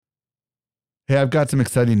Hey, I've got some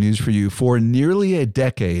exciting news for you. For nearly a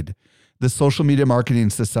decade, the Social Media Marketing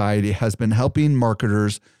Society has been helping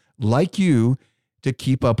marketers like you to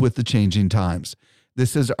keep up with the changing times.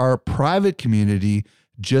 This is our private community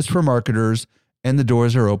just for marketers, and the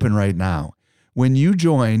doors are open right now. When you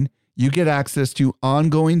join, you get access to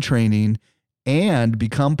ongoing training and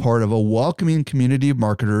become part of a welcoming community of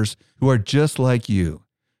marketers who are just like you.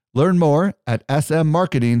 Learn more at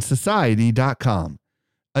smmarketingsociety.com.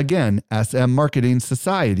 Again,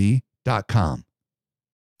 smmarketingsociety.com.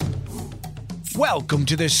 Welcome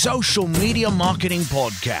to the Social Media Marketing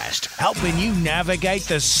Podcast, helping you navigate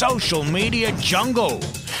the social media jungle.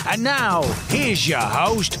 And now, here's your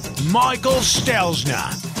host, Michael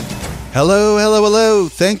Stelzner. Hello.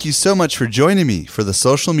 Thank you so much for joining me for the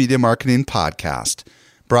Social Media Marketing Podcast,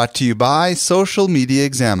 brought to you by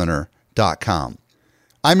socialmediaexaminer.com.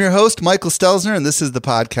 I'm your host, Michael Stelzner, and this is the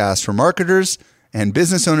podcast for marketers and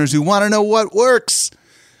business owners who want to know what works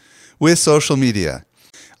with social media.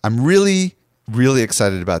 I'm really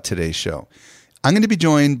excited about today's show. I'm going to be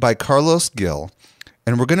joined by Carlos Gil,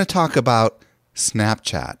 and we're going to talk about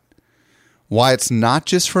Snapchat, why it's not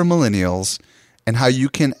just for millennials, and how you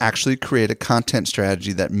can actually create a content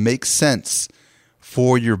strategy that makes sense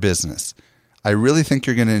for your business. I really think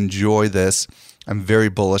you're going to enjoy this. I'm very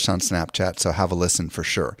bullish on Snapchat, so have a listen for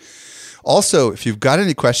sure. Also, if you've got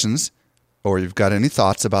any questions or you've got any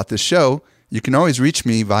thoughts about this show, you can always reach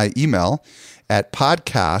me via email at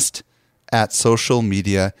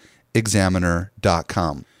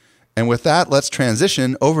podcast@socialmediaexaminer.com. And with that, let's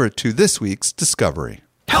transition over to this week's discovery.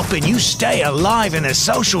 Helping you stay alive in the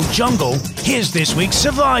social jungle, here's this week's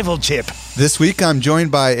survival tip. This week, I'm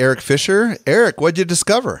joined by Eric Fisher. Eric, what'd you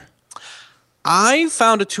discover? I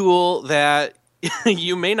found a tool that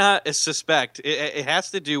you may not suspect. It has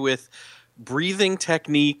to do with breathing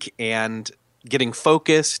technique and getting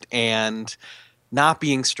focused and not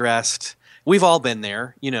being stressed. We've all been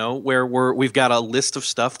there, where we've got a list of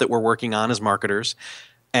stuff that we're working on as marketers,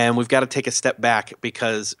 and we've got to take a step back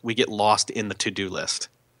because we get lost in the to-do list.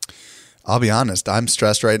 I'll be honest, I'm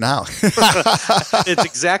stressed right now. It's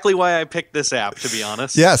exactly why I picked this app, to be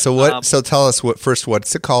honest. Yeah, so tell us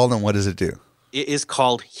what's it called and what does it do? It is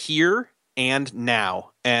called Here and Now,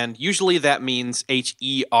 and usually that means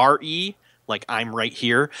HERE, like I'm right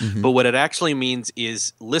here, but what it actually means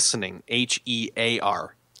is listening,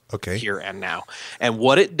 HEAR. Okay. Here and Now. And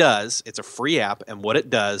what it does, it's a free app, and what it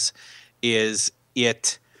does is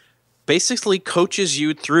it basically coaches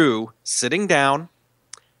you through sitting down,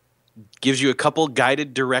 gives you a couple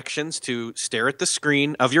guided directions to stare at the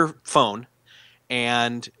screen of your phone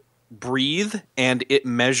and breathe, and it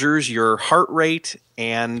measures your heart rate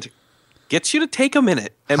and gets you to take a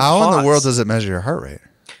minute and pause. How in the world does it measure your heart rate?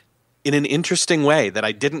 In an interesting way that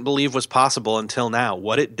I didn't believe was possible until now.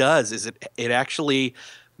 What it does is it actually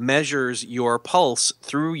measures your pulse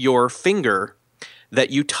through your finger that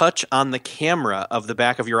you touch on the camera of the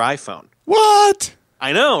back of your iPhone. What?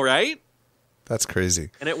 I know, right? That's crazy.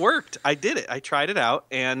 And it worked. I did it. I tried it out.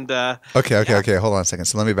 And Okay. Hold on a second.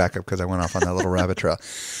 So let me back up because I went off on that little rabbit trail.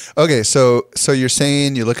 Okay, so you're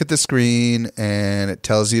saying you look at the screen and it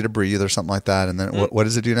tells you to breathe or something like that, and then what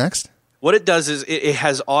does it do next? What it does is it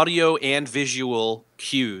has audio and visual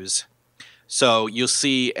cues. So you'll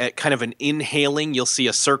see kind of an inhaling. You'll see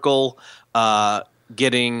a circle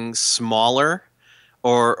getting smaller,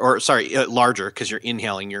 or larger because you're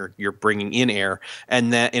inhaling. You're bringing in air,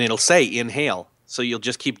 and it'll say inhale. So you'll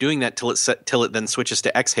just keep doing that till it then switches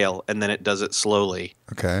to exhale, and then it does it slowly.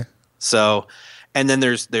 Okay. So, and then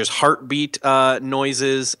there's heartbeat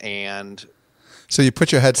noises, and so you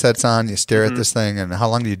put your headsets on, you stare at this thing, and how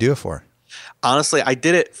long do you do it for? Honestly, I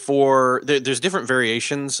did it for. There's different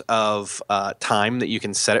variations of time that you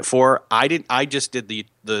can set it for. I just did the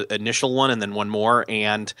initial one and then one more,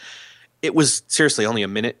 and it was seriously only a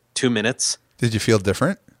minute, 2 minutes. Did you feel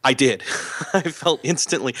different? I did. I felt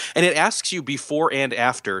instantly, and it asks you before and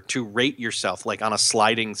after to rate yourself, like on a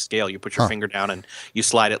sliding scale. You put your finger down and you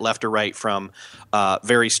slide it left or right from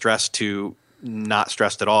very stressed to not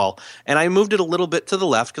stressed at all. And I moved it a little bit to the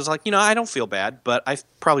left because, I don't feel bad, but I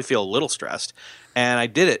probably feel a little stressed. And I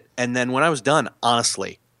did it. And then when I was done,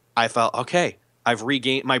 honestly, I felt, okay, I've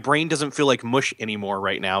regained – my brain doesn't feel like mush anymore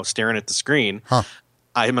right now staring at the screen. I'm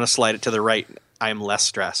going to slide it to the right. I am less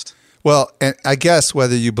stressed. Well, and I guess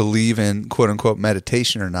whether you believe in quote-unquote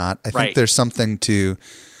meditation or not, I think there's something to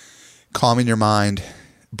calming your mind,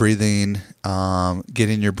 breathing,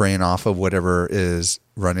 getting your brain off of whatever is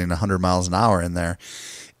running 100 miles an hour in there.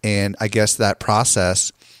 And I guess that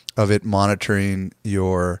process of it monitoring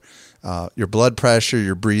your blood pressure,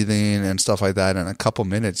 your breathing and stuff like that, in a couple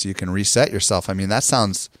minutes, you can reset yourself. I mean, that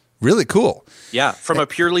sounds really cool. Yeah, from a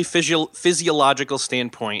purely physiological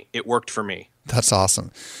standpoint, it worked for me. That's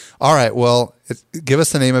awesome. All right, well, give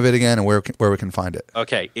us the name of it again and where we can find it.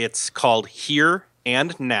 Okay, it's called Here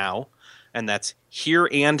and Now, and that's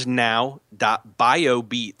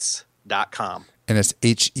hereandnow.biobeats.com. And it's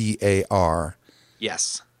HEAR.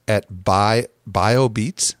 Yes. At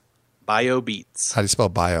BioBeats? BioBeats. How do you spell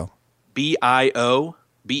bio? BioBeats.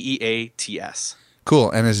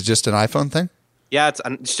 Cool. And is it just an iPhone thing? Yeah,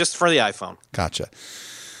 it's just for the iPhone. Gotcha.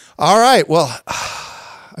 All right. Well,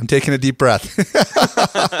 I'm taking a deep breath.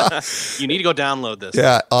 You need to go download this.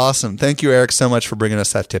 Yeah, awesome. Thank you, Eric, so much for bringing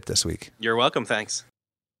us that tip this week. You're welcome. Thanks.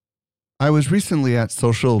 I was recently at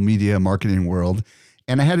Social Media Marketing World,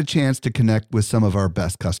 and I had a chance to connect with some of our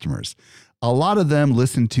best customers. A lot of them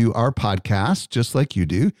listen to our podcast, just like you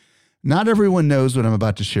do. Not everyone knows what I'm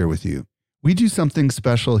about to share with you. We do something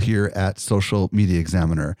special here at Social Media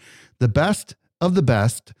Examiner. The best of the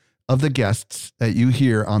guests that you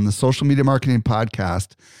hear on the Social Media Marketing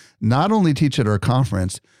Podcast not only teach at our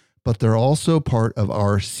conference, but they're also part of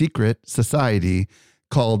our secret society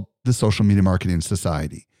called the Social Media Marketing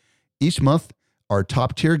Society. Each month, our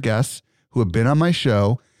top tier guests who have been on my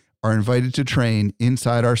show are invited to train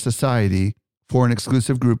inside our society for an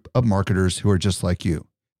exclusive group of marketers who are just like you.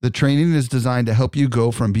 The training is designed to help you go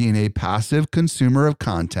from being a passive consumer of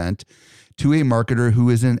content to a marketer who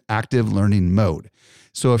is in active learning mode.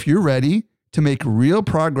 So if you're ready to make real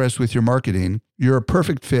progress with your marketing, you're a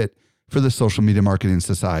perfect fit for the Social Media Marketing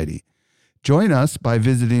Society. Join us by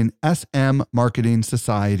visiting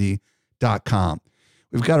smmarketingsociety.com.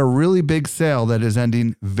 We've got a really big sale that is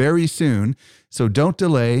ending very soon, so don't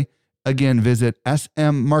delay. Again, visit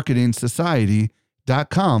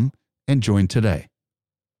smmarketingsociety.com and join today.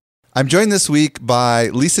 I'm joined this week by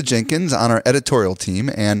Lisa Jenkins on our editorial team,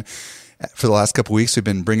 and for the last couple of weeks, we've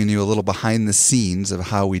been bringing you a little behind the scenes of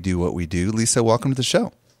how we do what we do. Lisa, welcome to the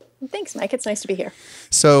show. Thanks, Mike. It's nice to be here.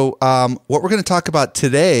 So what we're going to talk about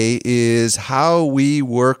today is how we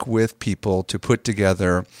work with people to put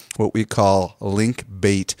together what we call link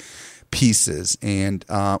bait pieces. And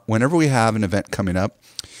whenever we have an event coming up,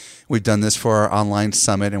 we've done this for our online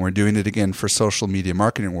summit, and we're doing it again for Social Media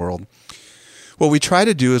Marketing World. What we try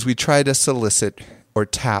to do is we try to solicit or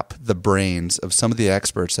tap the brains of some of the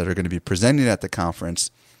experts that are going to be presenting at the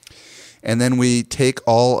conference. And then we take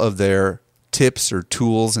all of their tips or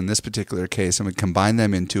tools in this particular case, and we combine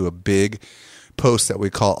them into a big post that we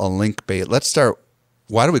call a link bait. Let's start.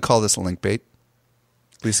 Why do we call this a link bait,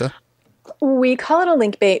 Lisa? We call it a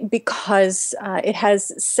link bait because it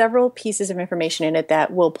has several pieces of information in it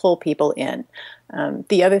that will pull people in.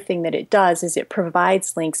 The other thing that it does is it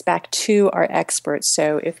provides links back to our experts.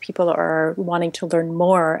 So if people are wanting to learn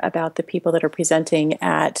more about the people that are presenting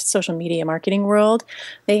at Social Media Marketing World,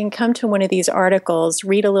 they can come to one of these articles,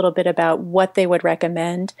 read a little bit about what they would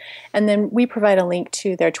recommend, and then we provide a link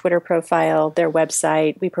to their Twitter profile, their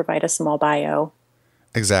website. We provide a small bio.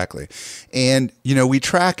 Exactly. And, you know, we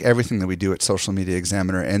track everything that we do at Social Media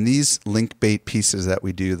Examiner, and these link bait pieces that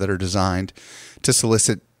we do that are designed to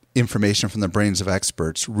solicit information from the brains of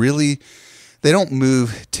experts, really, they don't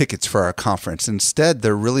move tickets for our conference. Instead,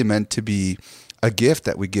 they're really meant to be a gift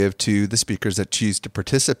that we give to the speakers that choose to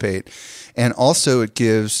participate. And also it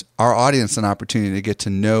gives our audience an opportunity to get to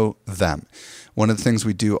know them. One of the things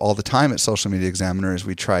we do all the time at Social Media Examiner is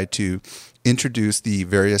we try to introduce the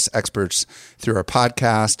various experts through our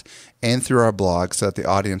podcast and through our blog so that the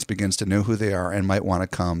audience begins to know who they are and might want to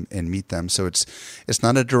come and meet them. So it's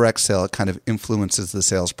not a direct sale. It kind of influences the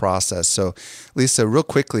sales process. So Lisa, real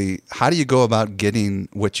quickly, how do you go about getting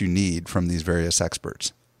what you need from these various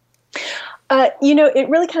experts? It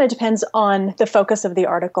really kind of depends on the focus of the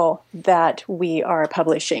article that we are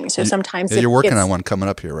publishing. So sometimes you're working on one coming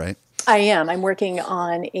up here, right? I am. I'm working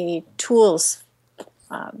on a tools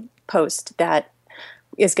post that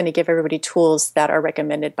is going to give everybody tools that are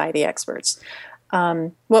recommended by the experts.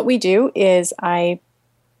 What we do is I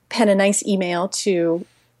pen a nice email to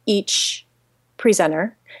each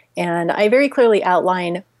presenter, and I very clearly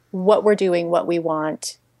outline what we're doing, what we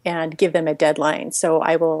want, and give them a deadline. So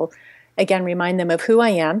I will, again, remind them of who I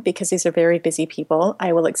am, because these are very busy people.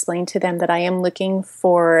 I will explain to them that I am looking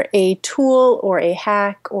for a tool or a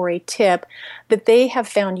hack or a tip that they have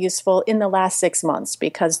found useful in the last 6 months,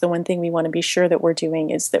 because the one thing we want to be sure that we're doing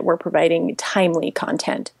is that we're providing timely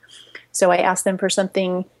content. So I ask them for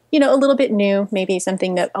something, a little bit new, maybe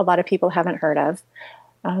something that a lot of people haven't heard of.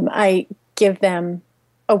 I give them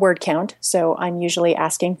a word count. So I'm usually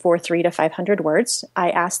asking for 300 to 500 words.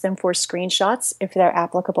 I ask them for screenshots if they're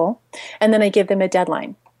applicable, and then I give them a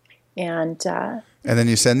deadline. And then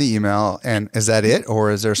you send the email, and is that it,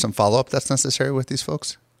 or is there some follow-up that's necessary with these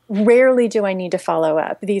folks? Rarely do I need to follow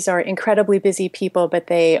up. These are incredibly busy people, but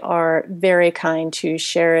they are very kind to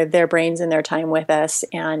share their brains and their time with us.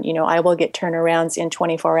 And, I will get turnarounds in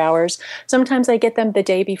 24 hours. Sometimes I get them the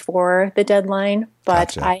day before the deadline, but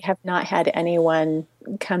Gotcha. I have not had anyone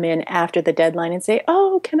come in after the deadline and say,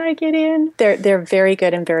 "Oh, can I get in?" They're very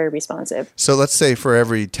good and very responsive. So let's say for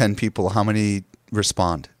every 10 people, how many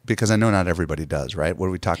respond? Because I know not everybody does, right? What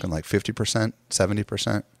are we talking, like 50%,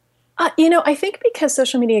 70%? I think because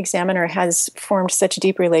Social Media Examiner has formed such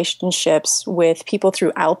deep relationships with people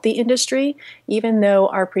throughout the industry, even though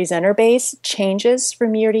our presenter base changes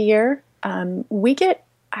from year to year, we get,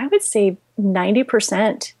 I would say,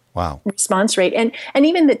 90% Wow. response rate. And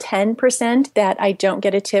even the 10% that I don't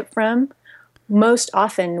get a tip from, most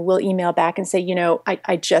often will email back and say,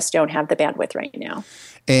 I just don't have the bandwidth right now.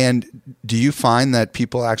 And do you find that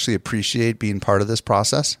people actually appreciate being part of this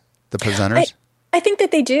process, the presenters? I think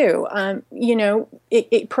that they do.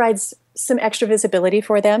 It provides some extra visibility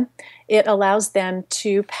for them. It allows them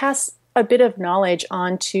to pass a bit of knowledge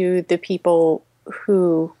on to the people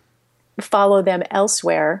who follow them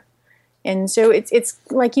elsewhere. And so it's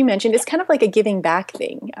like you mentioned, it's kind of like a giving back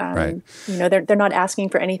thing. Right. They're not asking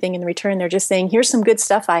for anything in return. They're just saying, here's some good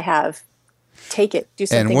stuff I have. Take it. Do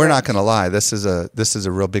something. And we're right. not going to lie. This is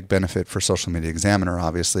a real big benefit for Social Media Examiner,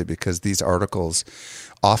 obviously, because these articles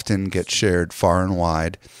often get shared far and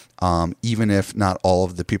wide. Even if not all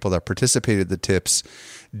of the people that participated the tips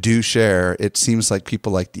do share, it seems like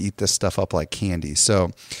people like to eat this stuff up like candy.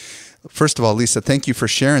 So first of all, Lisa, thank you for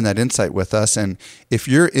sharing that insight with us. And if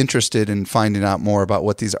you're interested in finding out more about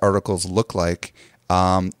what these articles look like,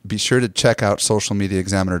 be sure to check out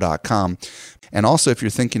socialmediaexaminer.com. And also, if you're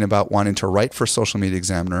thinking about wanting to write for Social Media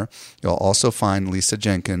Examiner, you'll also find Lisa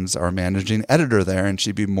Jenkins, our managing editor there, and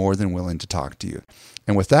she'd be more than willing to talk to you.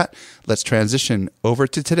 And with that, let's transition over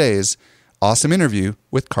to today's awesome interview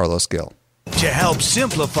with Carlos Gil. To help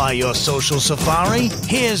simplify your social safari,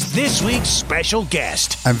 here's this week's special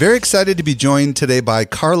guest. I'm very excited to be joined today by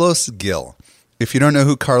Carlos Gil. If you don't know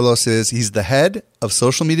who Carlos is, he's the head of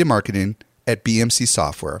social media marketing at BMC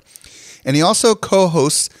Software. And he also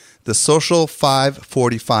co-hosts the Social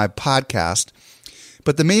 545 podcast.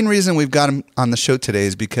 But the main reason we've got him on the show today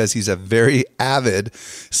is because he's a very avid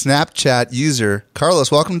Snapchat user.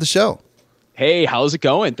 Carlos, welcome to the show. Hey, how's it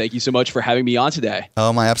going? Thank you so much for having me on today.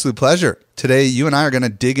 Oh, my absolute pleasure. Today, you and I are going to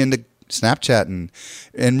dig into Snapchat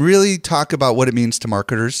and really talk about what it means to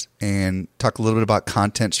marketers and talk a little bit about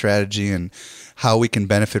content strategy and how we can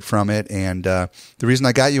benefit from it. And the reason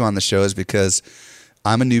I got you on the show is because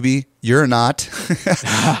I'm a newbie. You're not.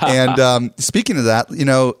 And speaking of that,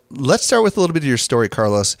 let's start with a little bit of your story,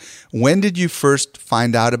 Carlos. When did you first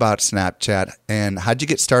find out about Snapchat and how'd you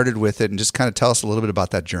get started with it? And just kind of tell us a little bit about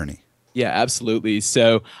that journey. Yeah, absolutely.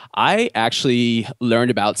 So I actually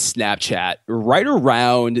learned about Snapchat right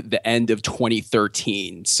around the end of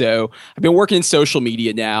 2013. So I've been working in social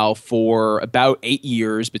media now for about 8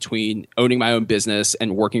 years between owning my own business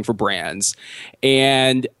and working for brands.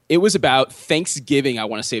 And it was about Thanksgiving, I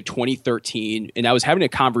want to say, of 2013. And I was having a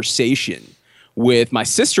conversation with my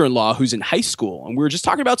sister-in-law who's in high school. And we were just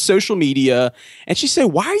talking about social media. And she said,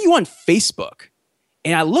 "Why are you on Facebook?"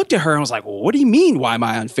 And I looked at her and I was like, "Well, what do you mean, why am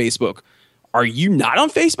I on Facebook? Are you not on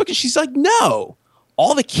Facebook?" And she's like, "No.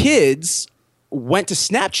 All the kids went to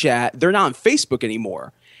Snapchat. They're not on Facebook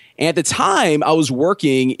anymore." And at the time, I was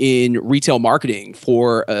working in retail marketing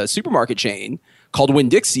for a supermarket chain called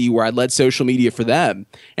Winn-Dixie, where I led social media for them.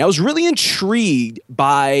 And I was really intrigued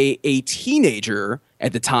by a teenager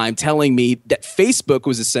at the time telling me that Facebook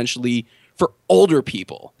was essentially for older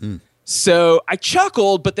people. So I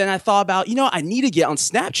chuckled, but then I thought about, I need to get on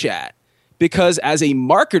Snapchat because as a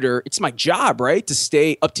marketer, it's my job, right, to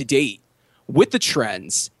stay up to date with the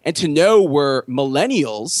trends and to know where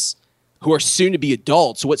millennials who are soon to be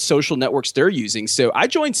adults, what social networks they're using. So I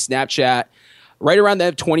joined Snapchat right around the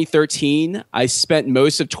end of 2013. I spent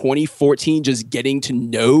most of 2014 just getting to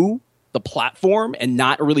know the platform and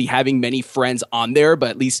not really having many friends on there, but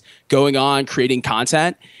at least going on, creating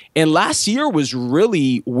content. And last year was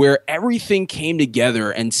really where everything came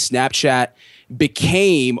together and Snapchat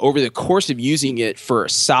became, over the course of using it for a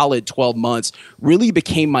solid 12 months, really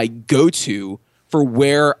became my go-to for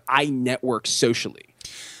where I network socially.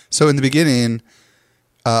 So in the beginning,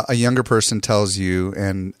 a younger person tells you,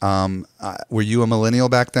 and were you a millennial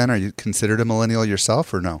back then? Are you considered a millennial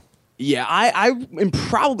yourself or no? Yeah, I'm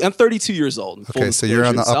 32 years old. Okay, so you're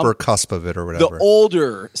on the upper cusp of it or whatever. The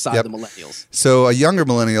older side of the millennials. So a younger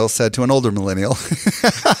millennial said to an older millennial,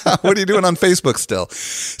 "What are you doing on Facebook still?"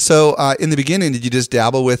 So in the beginning, did you just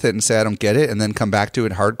dabble with it and say, "I don't get it," and then come back to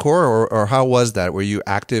it hardcore? Or how was that? Were you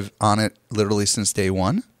active on it literally since day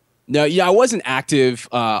one? No, I wasn't active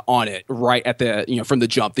on it right at the, from the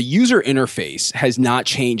jump. The user interface has not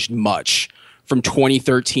changed much from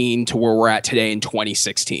 2013 to where we're at today in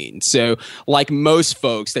 2016. So like most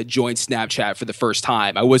folks that joined Snapchat for the first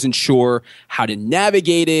time, I wasn't sure how to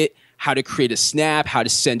navigate it, how to create a snap, how to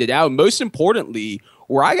send it out. Most importantly,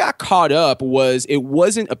 where I got caught up was it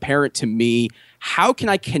wasn't apparent to me how can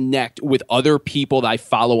I connect with other people that I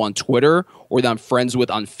follow on Twitter or that I'm friends with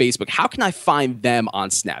on Facebook? How can I find them on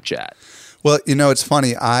Snapchat? Well, it's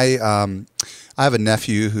funny. I have a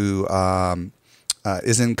nephew who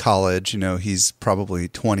is in college. He's probably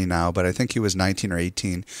 20 now, but I think he was 19 or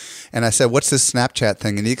 18. And I said, "What's this Snapchat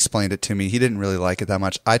thing?" And he explained it to me. He didn't really like it that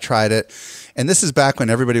much. I tried it. And this is back when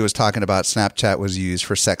everybody was talking about Snapchat was used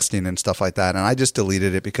for sexting and stuff like that. And I just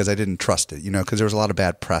deleted it because I didn't trust it, because there was a lot of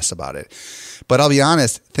bad press about it. But I'll be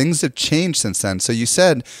honest, things have changed since then. So you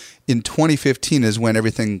said in 2015 is when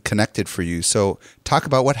everything connected for you. So talk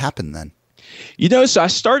about what happened then. So I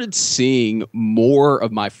started seeing more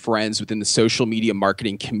of my friends within the social media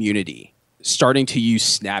marketing community starting to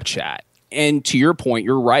use Snapchat. And to your point,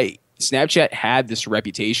 you're right. Snapchat had this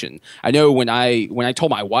reputation. I know when I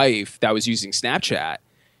told my wife that I was using Snapchat,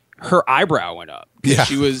 her eyebrow went up. Yeah.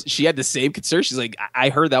 She had the same concern. She's like, I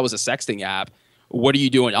heard that was a sexting app. What are you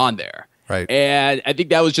doing on there? Right. And I think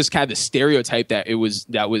that was just kind of the stereotype that was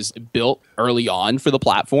built early on for the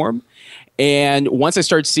platform. And once I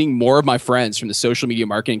started seeing more of my friends from the social media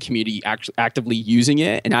marketing community actively using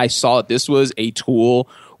it, and I saw that this was a tool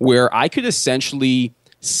where I could essentially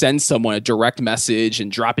send someone a direct message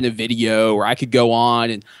and drop in a video, or I could go on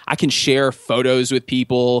and I can share photos with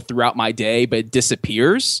people throughout my day, but it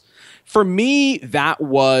disappears. For me, that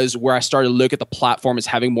was where I started to look at the platform as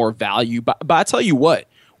having more value. But I tell you what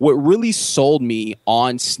really sold me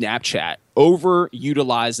on Snapchat over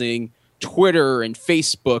utilizing Twitter and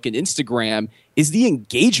Facebook and Instagram is the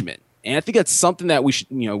engagement. And I think that's something that we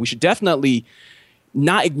should definitely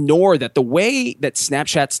not ignore, that the way that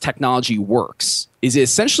Snapchat's technology works is it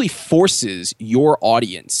essentially forces your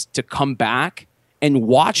audience to come back and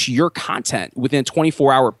watch your content within a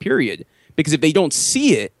 24-hour period. Because if they don't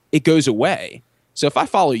see it, it goes away. So if I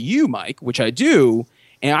follow you, Mike, which I do,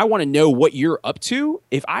 and I want to know what you're up to,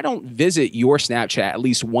 if I don't visit your Snapchat at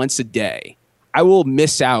least once a day, I will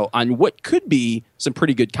miss out on what could be some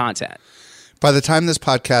pretty good content. By the time this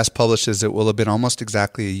podcast publishes, it will have been almost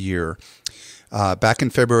exactly a year. Back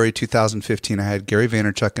in February 2015, I had Gary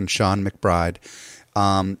Vaynerchuk and Sean McBride,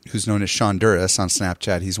 who's known as Sean Duras on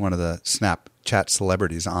Snapchat. He's one of the Snapchat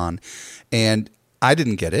celebrities on. And I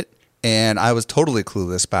didn't get it. And I was totally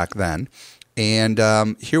clueless back then. And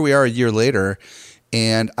here we are a year later.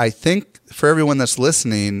 And I think for everyone that's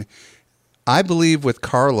listening, I believe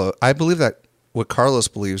that what Carlos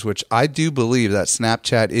believes, which I do believe that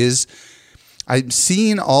Snapchat is, I'm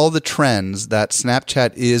seeing all the trends that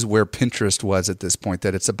Snapchat is where Pinterest was at this point,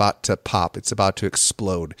 that it's about to pop, it's about to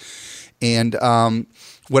explode. And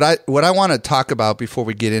what I want to talk about before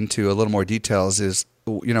we get into a little more details is,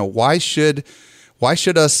 why should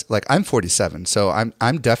us, like, I'm 47, so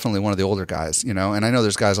I'm definitely one of the older guys, and I know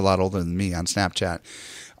there's guys a lot older than me on Snapchat.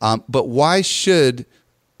 But why should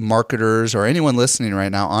marketers or anyone listening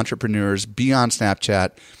right now, entrepreneurs, be on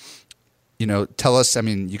Snapchat? Tell us. I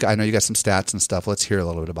mean, I know you got some stats and stuff. Let's hear a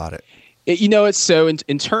little bit about it. It's so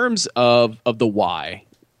in terms of the why,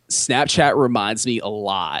 Snapchat reminds me a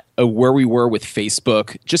lot of where we were with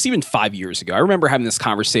Facebook just even 5 years ago. I remember having this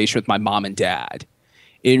conversation with my mom and dad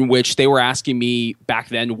in which they were asking me back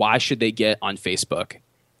then, why should they get on Facebook?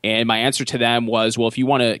 And my answer to them was, well, if you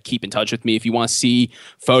want to keep in touch with me, if you want to see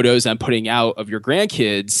photos I'm putting out of your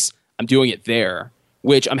grandkids, I'm doing it there,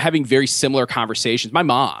 which I'm having very similar conversations. My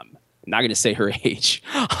mom, I'm not going to say her age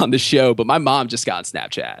on the show, but my mom just got on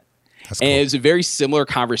Snapchat. That's cool. And it was a very similar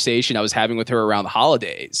conversation I was having with her around the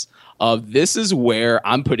holidays of, this is where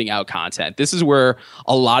I'm putting out content. This is where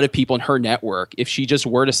a lot of people in her network, if she just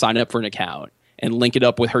were to sign up for an account and link it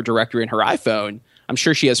up with her directory in her iPhone, I'm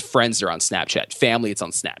sure she has friends that are on Snapchat, family that's on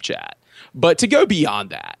Snapchat. But to go beyond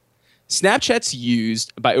that, Snapchat's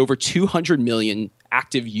used by over 200 million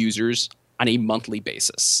active users on a monthly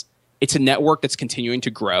basis. It's a network that's continuing to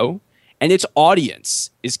grow, and its audience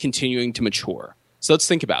is continuing to mature. So let's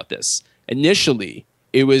think about this. Initially,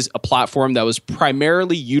 it was a platform that was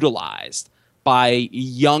primarily utilized by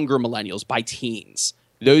younger millennials, by teens.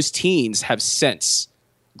 Those teens have since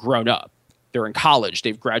grown up. They're in college.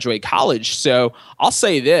 They've graduated college. So I'll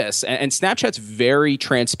say this, and Snapchat's very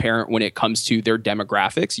transparent when it comes to their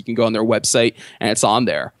demographics. You can go on their website, and it's on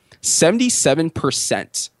there.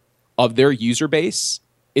 77% of their user base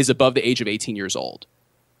is above the age of 18 years old.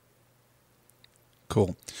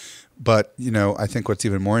 Cool. But, I think what's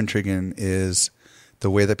even more intriguing is the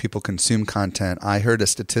way that people consume content. I heard a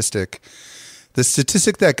statistic. The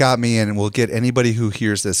statistic that got me, and will get anybody who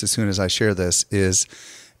hears this as soon as I share this, is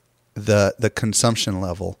the consumption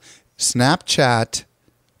level. Snapchat,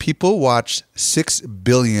 people watch 6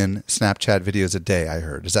 billion Snapchat videos a day, I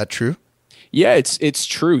heard. Is that true? Yeah, it's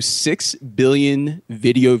true. 6 billion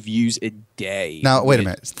video views a day. Now, wait a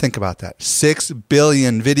minute. Think about that. 6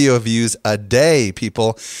 billion video views a day,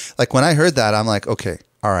 people. Like, when I heard that, I'm like, okay,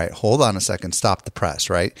 all right, hold on a second. Stop the press,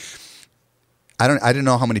 right? I didn't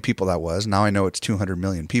know how many people that was. Now I know it's 200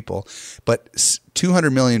 million people. But 200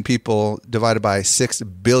 million people divided by 6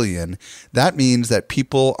 billion, that means that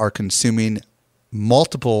people are consuming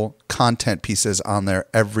multiple content pieces on there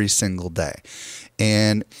every single day.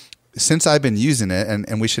 And since I've been using it,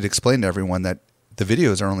 and we should explain to everyone that the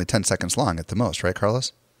videos are only 10 seconds long at the most, right,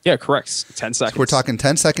 Carlos? Yeah, correct. 10 seconds. So we're talking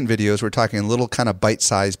 10-second videos. We're talking little kind of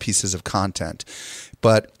bite-sized pieces of content.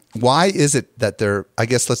 But why is it that I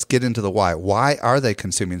guess let's get into the why. Why are they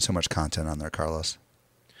consuming so much content on there, Carlos?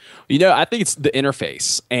 I think it's the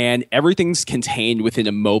interface, and everything's contained within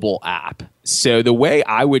a mobile app. So the way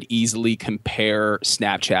I would easily compare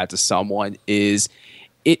Snapchat to someone is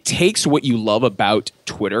it takes what you love about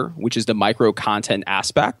Twitter, which is the micro content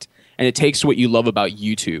aspect, and it takes what you love about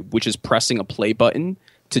YouTube, which is pressing a play button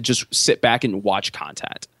to just sit back and watch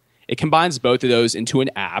content. It combines both of those into an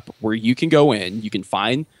app where you can go in, you can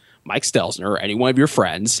find Mike Stelzner or any one of your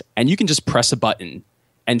friends, and you can just press a button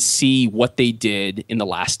and see what they did in the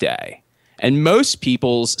last day. And most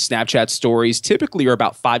people's Snapchat stories typically are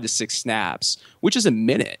about 5 to 6 snaps, which is a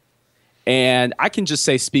minute. And I can just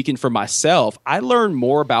say, speaking for myself, I learned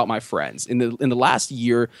more about my friends in the last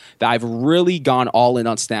year that I've really gone all in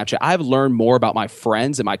on Snapchat. I've learned more about my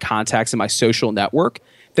friends and my contacts and my social network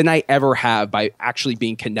than I ever have by actually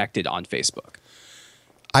being connected on Facebook.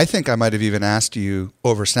 I think I might have even asked you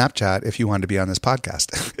over Snapchat if you wanted to be on this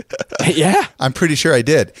podcast. Yeah. I'm pretty sure I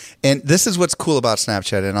did. And this is what's cool about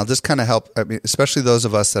Snapchat, and I'll just kind of help, especially those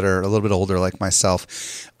of us that are a little bit older like myself.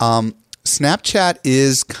 Snapchat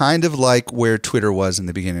is kind of like where Twitter was in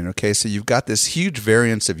the beginning, okay? So you've got this huge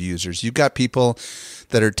variance of users. You've got people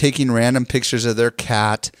that are taking random pictures of their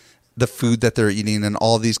cat, the food that they're eating, and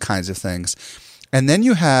all these kinds of things. And then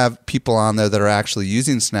you have people on there that are actually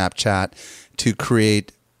using Snapchat to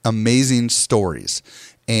create amazing stories.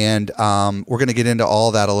 And we're going to get into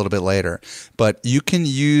all that a little bit later. But you can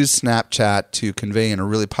use Snapchat to convey in a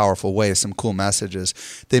really powerful way some cool messages.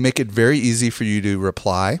 They make it very easy for you to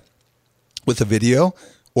reply with a video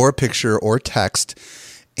or a picture or text.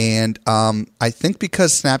 And I think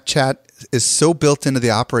because Snapchat is so built into the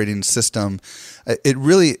operating system, it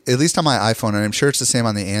really, at least on my iPhone, and I'm sure it's the same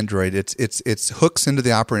on the Android, its hooks into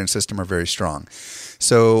the operating system are very strong.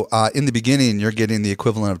 So in the beginning, you're getting the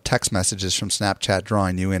equivalent of text messages from Snapchat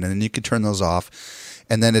drawing you in, and then you can turn those off.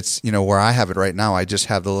 And then it's, where I have it right now, I just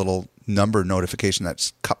have the little number notification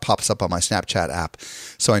that pops up on my Snapchat app.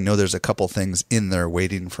 So I know there's a couple things in there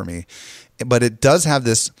waiting for me. But it does have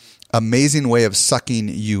this amazing way of sucking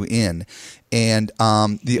you in. And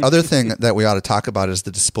the other thing that we ought to talk about is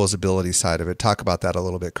the disposability side of it. Talk about that a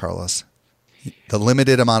little bit, Carlos. The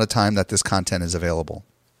limited amount of time that this content is available.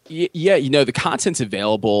 Yeah, the content's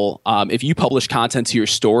available. If you publish content to your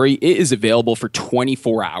story, it is available for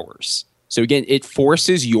 24 hours. So again, it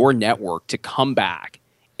forces your network to come back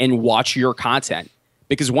and watch your content,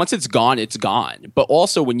 because once it's gone, it's gone. But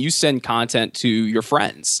also when you send content to your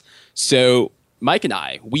friends. So Mike and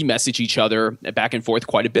I, we message each other back and forth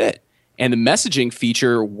quite a bit. And the messaging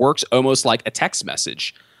feature works almost like a text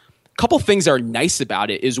message. A couple things that are nice about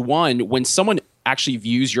it is, one, when someone actually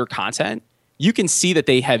views your content, you can see that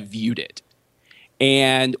they have viewed it.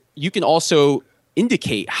 And you can also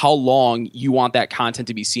indicate how long you want that content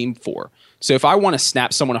to be seen for. So if I want to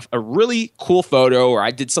snap someone a really cool photo, or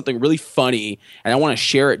I did something really funny and I want to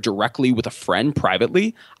share it directly with a friend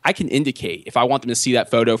privately, I can indicate if I want them to see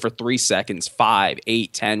that photo for 3 seconds, 5,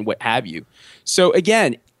 8, 10, what have you. So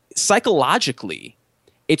again, psychologically,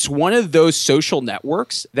 it's one of those social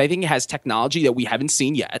networks that I think has technology that we haven't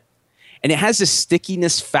seen yet. And it has a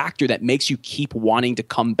stickiness factor that makes you keep wanting to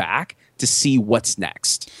come back to see what's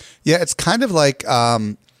next. Yeah, it's kind of like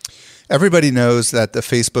everybody knows that the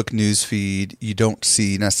Facebook news feed, you don't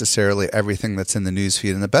see necessarily everything that's in the news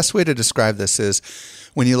feed. And the best way to describe this is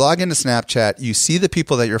when you log into Snapchat, you see the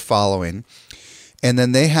people that you're following, and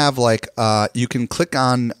then they have you can click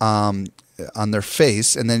on their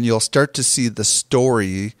face, and then you'll start to see the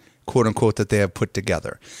story, quote unquote, that they have put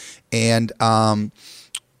together. And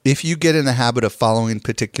if you get in the habit of following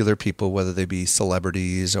particular people, whether they be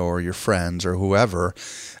celebrities or your friends or whoever,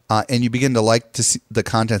 and you begin to like to see the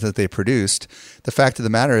content that they produced, the fact of the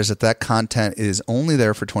matter is that content is only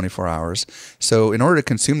there for 24 hours. So in order to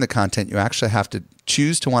consume the content, you actually have to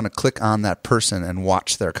choose to want to click on that person and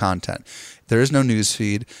watch their content. There is no news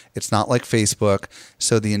feed. It's not like Facebook.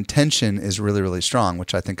 So the intention is really, really strong,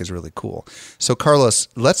 which I think is really cool. So Carlos,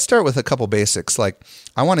 let's start with a couple basics. Like,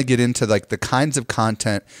 I want to get into like the kinds of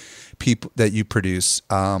content people that you produce,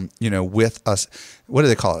 with us. What do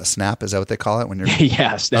they call it? A snap? Is that what they call it when you're?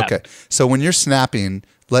 Yeah, snap. Okay. So when you're snapping,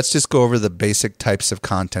 let's just go over the basic types of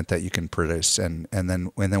content that you can produce and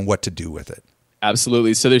then what to do with it.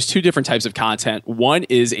 Absolutely. So there's two different types of content. One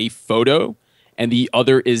is a photo and the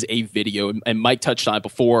other is a video. And Mike touched on it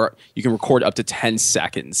before. You can record up to 10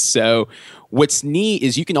 seconds. So what's neat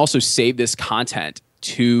is you can also save this content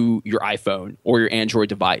to your iPhone or your Android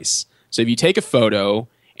device. So if you take a photo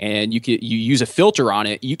and you use a filter on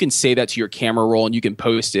it, you can save that to your camera roll and you can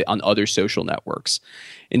post it on other social networks.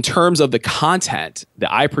 In terms of the content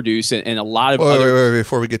that I produce and a lot of wait,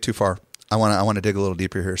 before we get too far, I want to dig a little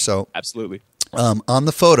deeper here. So absolutely. On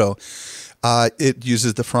the photo, it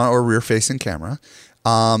uses the front or rear facing camera,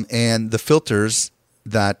 and the filters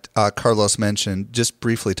that Carlos mentioned. Just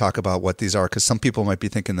briefly talk about what these are, because some people might be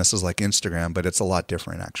thinking this is like Instagram, but it's a lot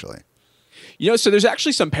different actually. So there's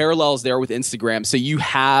actually some parallels there with Instagram. So you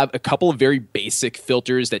have a couple of very basic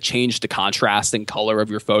filters that change the contrast and color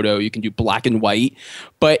of your photo. You can do black and white,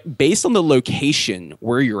 but based on the location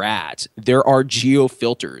where you're at, there are geo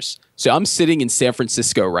filters. So I'm sitting in San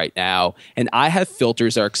Francisco right now, and I have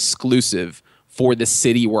filters that are exclusive for the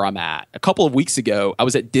city where I'm at. A couple of weeks ago, I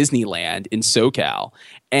was at Disneyland in SoCal,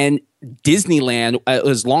 and Disneyland,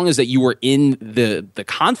 as long as that you were in the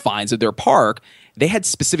confines of their park, they had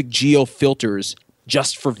specific geo filters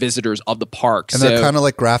just for visitors of the park. And they're kind of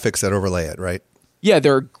like graphics that overlay it, right? Yeah,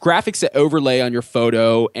 there are graphics that overlay on your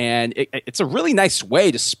photo, and it's a really nice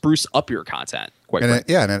way to spruce up your content. And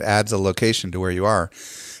it adds a location to where you are.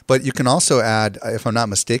 But you can also add, if I'm not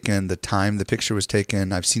mistaken, the time the picture was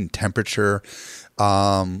taken. I've seen temperature.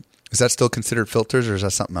 Is that still considered filters, or is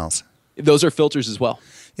that something else? Those are filters as well.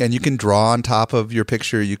 Yeah, and you can draw on top of your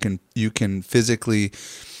picture. You can physically,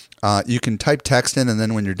 you can type text in, and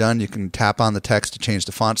then when you're done, you can tap on the text to change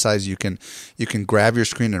the font size. You can grab your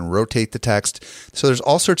screen and rotate the text. So there's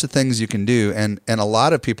all sorts of things you can do, and a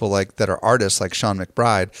lot of people that are artists, like Sean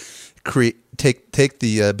McBride, take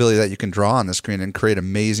the ability that you can draw on the screen and create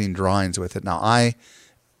amazing drawings with it. Now,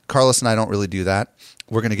 Carlos and I don't really do that.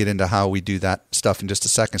 We're going to get into how we do that stuff in just a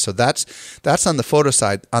second. So that's on the photo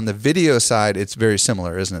side. On the video side, it's very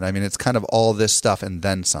similar, isn't it? I mean, it's kind of all this stuff and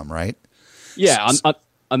then some, right? Yeah.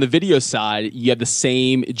 On the video side, you have the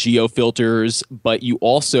same geo filters, but you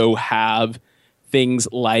also have things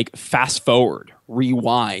like fast forward,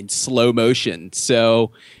 rewind, slow motion.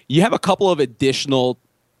 So you have a couple of additional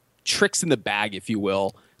tricks in the bag, if you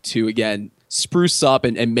will, to, again, spruce up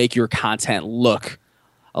and make your content look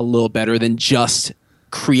a little better than just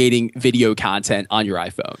creating video content on your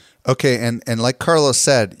iPhone. Okay, and like Carlos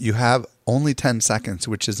said, you have only 10 seconds,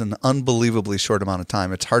 which is an unbelievably short amount of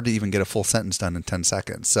time. It's hard to even get a full sentence done in 10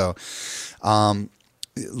 seconds. So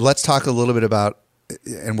let's talk a little bit about,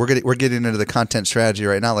 and we're getting into the content strategy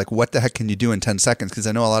right now, like what the heck can you do in 10 seconds? Because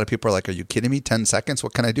I know a lot of people are like, are you kidding me? 10 seconds?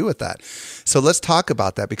 What can I do with that? So let's talk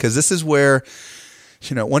about that, because this is where,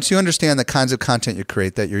 once you understand the kinds of content you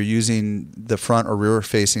create, that you're using the front or rear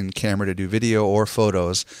facing camera to do video or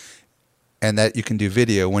photos, and that you can do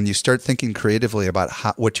video, when you start thinking creatively about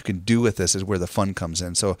what you can do with this is where the fun comes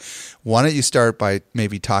in. So why don't you start by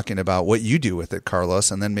maybe talking about what you do with it, Carlos,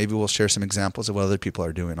 and then maybe we'll share some examples of what other people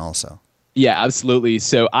are doing also. Yeah, absolutely.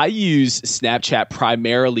 So I use Snapchat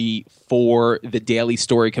primarily for the daily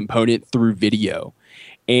story component through video.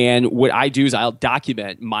 And what I do is I'll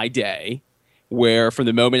document my day, where from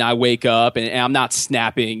the moment I wake up, and I'm not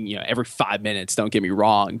snapping, every 5 minutes, don't get me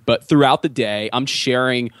wrong, but throughout the day, I'm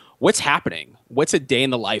sharing what's happening, what's a day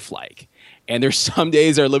in the life like. And there's some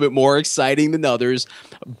days that are a little bit more exciting than others,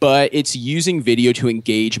 but it's using video to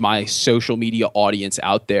engage my social media audience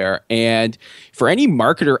out there. And for any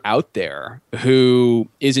marketer out there who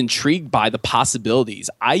is intrigued by the possibilities,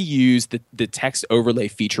 I use the text overlay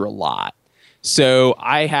feature a lot. So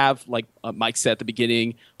I have, like Mike said at the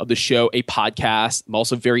beginning of the show, a podcast. I'm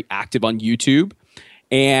also very active on YouTube.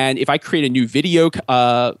 And if I create a new video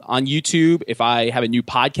on YouTube, if I have a new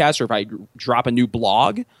podcast, or if I drop a new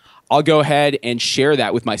blog, I'll go ahead and share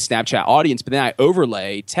that with my Snapchat audience. But then I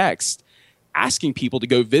overlay text asking people to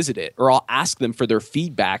go visit it, or I'll ask them for their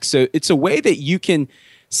feedback. So it's a way that you can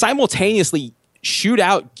simultaneously shoot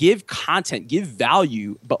out, give content, give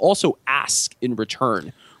value, but also ask in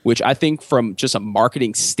return, which I think from just a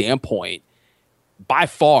marketing standpoint, by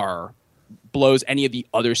far blows any of the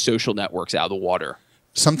other social networks out of the water.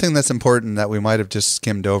 Something that's important that we might have just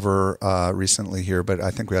skimmed over recently here, but I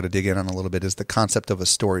think we ought to dig in on a little bit, is the concept of a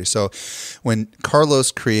story. So when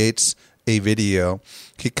Carlos creates a video,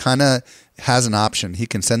 he kind of has an option. He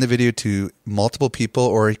can send the video to multiple people,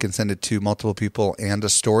 or he can send it to multiple people and a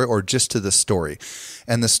story, or just to the story.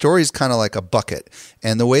 And the story is kind of like a bucket.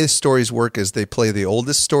 And the way the stories work is they play the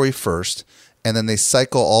oldest story first, and then they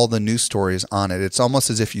cycle all the new stories on it. It's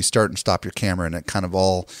almost as if you start and stop your camera, and it kind of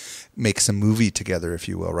all makes a movie together, if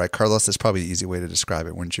you will, right? Carlos, that's probably an easy way to describe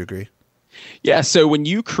it. Wouldn't you agree? Yeah, so when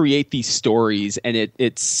you create these stories and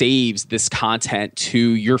it saves this content to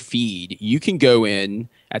your feed, you can go in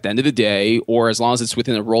at the end of the day, or as long as it's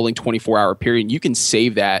within a rolling 24-hour period, you can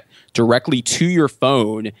save that directly to your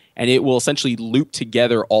phone, and it will essentially loop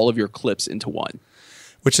together all of your clips into one.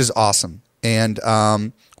 Which is awesome. And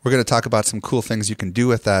we're going to talk about some cool things you can do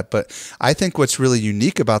with that. But I think what's really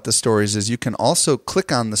unique about the stories is you can also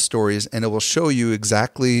click on the stories, and it will show you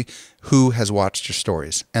exactly who has watched your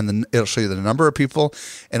stories. And then it'll show you the number of people,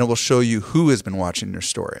 and it will show you who has been watching your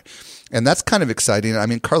story. And that's kind of exciting. I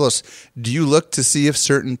mean, Carlos, do you look to see if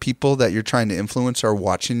certain people that you're trying to influence are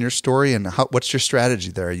watching your story? And what's your strategy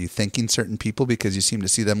there? Are you thinking certain people because you seem to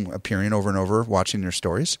see them appearing over and over watching your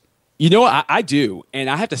stories? You know, I do. And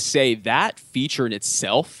I have to say that feature in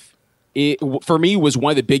itself, for me, was one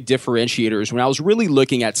of the big differentiators when I was really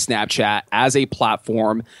looking at Snapchat as a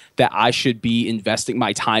platform that I should be investing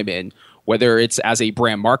my time in, whether it's as a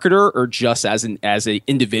brand marketer or just as an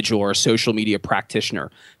individual or a social media practitioner.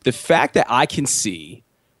 The fact that I can see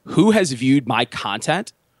who has viewed my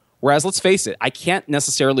content, whereas let's face it, I can't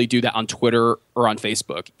necessarily do that on Twitter or on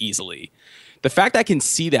Facebook easily. The fact that I can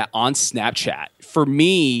see that on Snapchat, for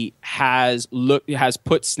me, has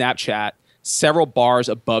put Snapchat several bars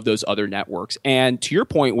above those other networks. And to your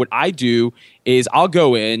point, what I do is I'll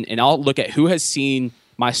go in and I'll look at who has seen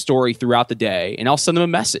my story throughout the day, and I'll send them a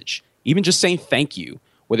message, even just saying thank you,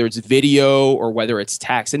 whether it's video or whether it's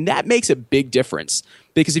text. And that makes a big difference,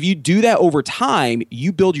 because if you do that over time,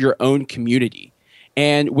 you build your own community.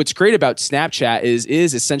 And what's great about Snapchat is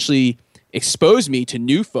essentially expose me to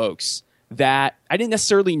new folks that I didn't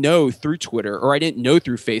necessarily know through Twitter, or I didn't know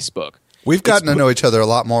through Facebook. We've gotten to know each other a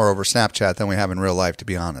lot more over Snapchat than we have in real life, to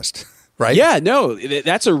be honest. Right? Yeah, no,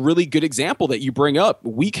 that's a really good example that you bring up.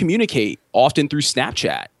 We communicate often through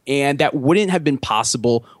Snapchat, and that wouldn't have been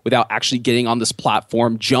possible without actually getting on this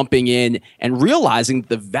platform, jumping in, and realizing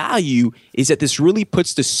the value is that this really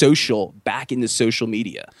puts the social back into social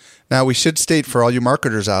media. Now, we should state for all you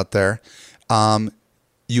marketers out there,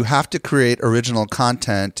 you have to create original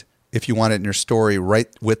content if you want it in your story right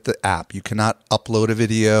with the app. You cannot upload a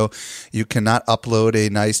video. You cannot upload a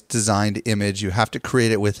nice designed image. You have to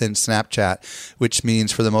create it within Snapchat, which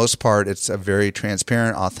means for the most part, it's a very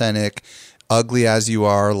transparent, authentic, ugly as you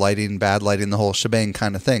are, lighting, bad lighting, the whole shebang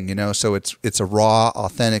kind of thing, you know? So it's a raw,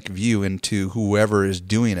 authentic view into whoever is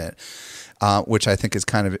doing it, which I think is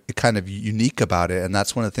kind of unique about it. And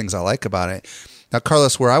that's one of the things I like about it. Now,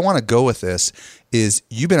 Carlos, where I want to go with this is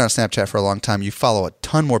you've been on Snapchat for a long time. You follow a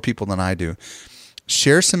ton more people than I do.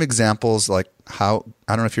 Share some examples, like how,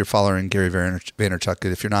 I don't know if you're following Gary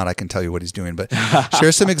Vaynerchuk. If you're not, I can tell you what he's doing. But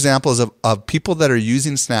share some examples of people that are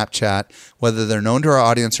using Snapchat, whether they're known to our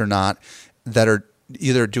audience or not, that are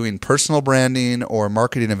either doing personal branding or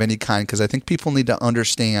marketing of any kind, because I think people need to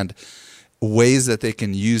understand ways that they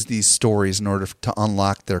can use these stories in order to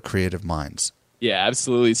unlock their creative minds. Yeah,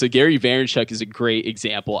 absolutely. So Gary Vaynerchuk is a great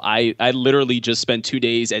example. I literally just spent 2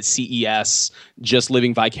 days at CES just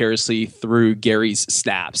living vicariously through Gary's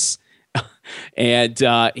snaps. And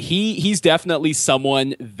he's definitely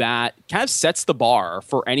someone that kind of sets the bar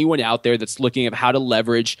for anyone out there that's looking at how to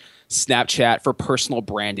leverage Snapchat for personal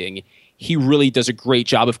branding. He really does a great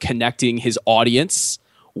job of connecting his audience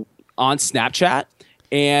on Snapchat.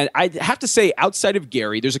 And I have to say, outside of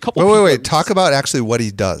Gary, there's a couple. Wait. Talk about actually what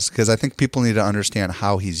he does, because I think people need to understand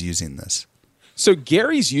how he's using this. So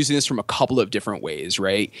Gary's using this from a couple of different ways,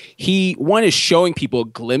 right? One is showing people a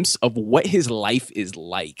glimpse of what his life is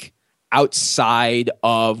like outside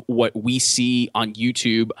of what we see on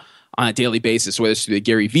YouTube on a daily basis, whether it's through the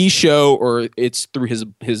Gary V show or it's through his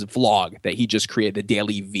vlog that he just created, the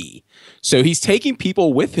Daily V. So he's taking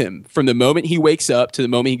people with him from the moment he wakes up to the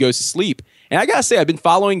moment he goes to sleep. And I gotta say, I've been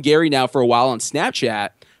following Gary now for a while on Snapchat,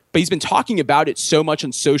 but he's been talking about it so much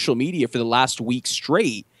on social media for the last week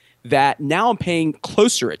straight that now I'm paying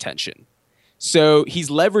closer attention. So he's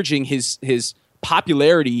leveraging his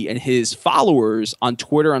popularity and his followers on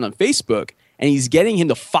Twitter and on Facebook, and he's getting him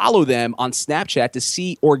to follow them on Snapchat to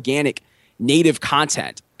see organic native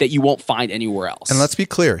content that you won't find anywhere else. And let's be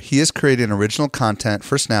clear, he is creating original content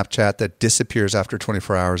for Snapchat that disappears after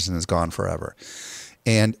 24 hours and is gone forever.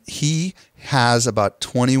 And he has about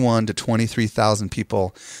 21 to 23,000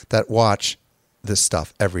 people that watch this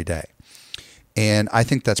stuff every day. And I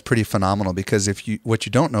think that's pretty phenomenal, because what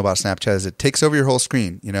you don't know about Snapchat is it takes over your whole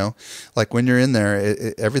screen. Like when you're in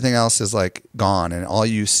there, everything else is like gone, and all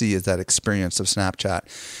you see is that experience of Snapchat.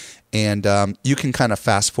 And you can kind of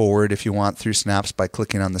fast forward if you want through snaps by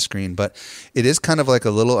clicking on the screen, but it is kind of like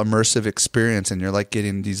a little immersive experience, and you're like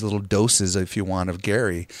getting these little doses, if you want, of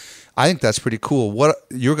Gary. I think that's pretty cool. What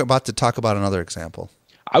you're about to talk about another example.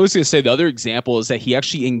 I was going to say the other example is that he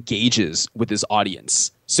actually engages with his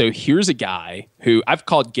audience. So here's a guy who I've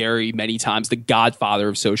called Gary many times the godfather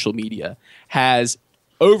of social media, has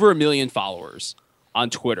over 1 million followers on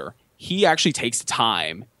Twitter. He actually takes the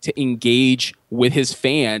time to engage with his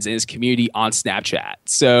fans and his community on Snapchat.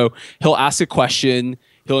 So he'll ask a question,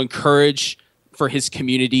 he'll encourage for his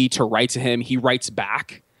community to write to him, he writes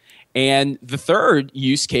back. And the third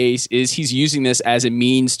use case is he's using this as a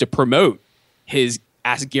means to promote his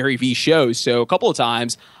Ask Gary V shows. So a couple of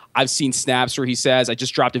times I've seen snaps where he says, I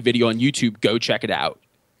just dropped a video on YouTube, go check it out.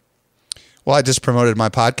 Well, I just promoted my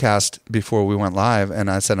podcast before we went live, and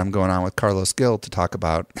I said I'm going on with Carlos Gil to talk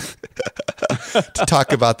about this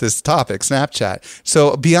topic, Snapchat.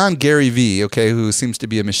 So beyond Gary V, okay, who seems to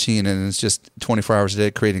be a machine and is just 24 hours a day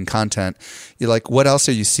creating content, you're like, what else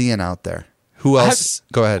are you seeing out there? Who else?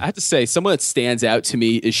 Go ahead. I have to say, someone that stands out to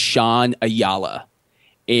me is Sean Ayala.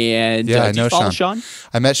 And yeah, I do you know follow Sean.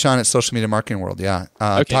 I met Sean at Social Media Marketing World. Yeah.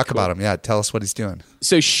 Talk cool. about him. Yeah. Tell us what he's doing.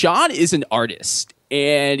 So Sean is an artist,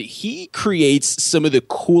 and he creates some of the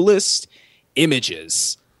coolest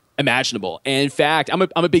images imaginable. And in fact, I'm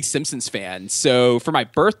a big Simpsons fan. So for my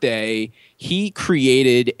birthday, he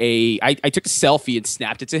created I took a selfie and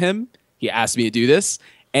snapped it to him. He asked me to do this.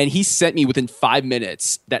 And he sent me within 5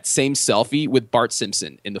 minutes that same selfie with Bart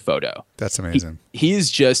Simpson in the photo. That's amazing. He is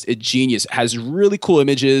just a genius. Has really cool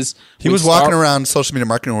images. He was walking around Social Media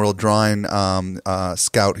Marketing World drawing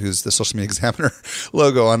Scout, who's the Social Media Examiner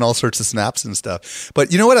logo, on all sorts of snaps and stuff.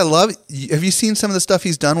 But you know what I love? Have you seen some of the stuff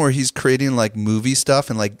he's done where he's creating like movie stuff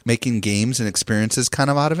and like making games and experiences kind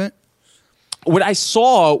of out of it? What I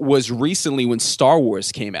saw was recently when Star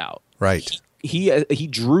Wars came out. Right. He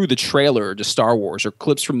drew the trailer to Star Wars, or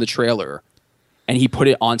clips from the trailer, and he put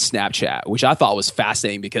it on Snapchat, which I thought was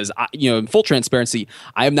fascinating because, in full transparency,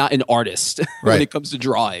 I am not an artist when it comes to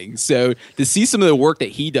drawing. So to see some of the work that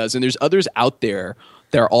he does, and there's others out there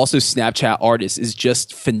that are also Snapchat artists, is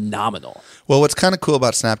just phenomenal. Well, what's kind of cool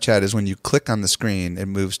about Snapchat is when you click on the screen, it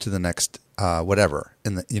moves to the next whatever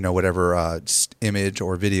in the whatever image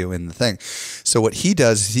or video in the thing. So what he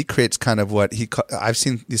does is he creates kind of I've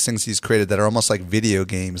seen these things he's created that are almost like video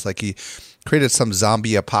games. Like he created some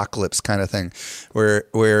zombie apocalypse kind of thing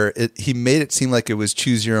where he made it seem like it was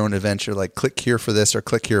choose your own adventure, like click here for this or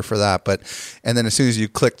click here for that. And then as soon as you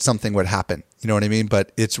clicked, something would happen. You know what I mean?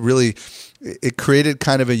 But it created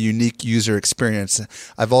kind of a unique user experience.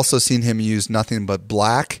 I've also seen him use nothing but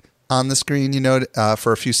black on the screen,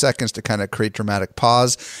 for a few seconds to kind of create dramatic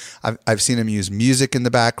pause. I've seen him use music in the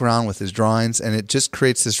background with his drawings, and it just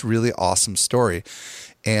creates this really awesome story.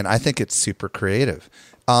 And I think it's super creative.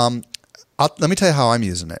 Let me tell you how I'm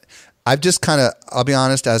using it. I've just I'll be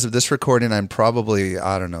honest, as of this recording, I'm probably,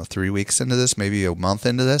 3 weeks into this, maybe a month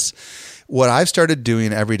into this. What I've started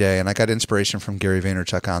doing every day, and I got inspiration from Gary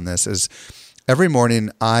Vaynerchuk on this, is every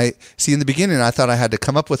morning in the beginning, I thought I had to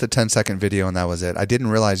come up with a 10-second video and that was it. I didn't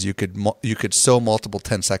realize you could sew multiple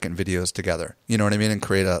 10-second videos together, you know what I mean, and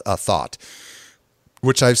create a thought,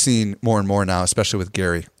 which I've seen more and more now, especially with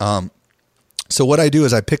Gary. So what I do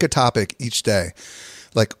is I pick a topic each day.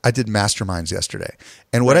 Like I did masterminds yesterday.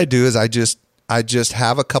 And what I do is I just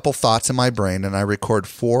have a couple thoughts in my brain and I record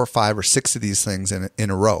 4 or 5 or 6 of these things in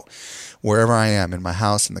a row, wherever I am, in my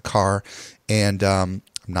house, in the car. And I'm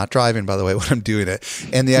not driving, by the way, when I'm doing it.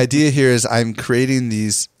 And the idea here is I'm creating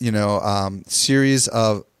these, series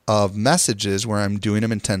of messages where I'm doing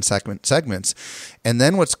them in 10-second segments. And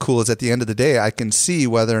then what's cool is at the end of the day, I can see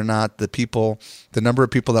whether or not the number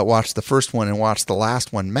of people that watched the first one and watched the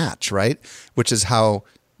last one match, right? Which is how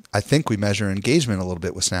I think we measure engagement a little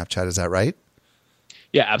bit with Snapchat. Is that right?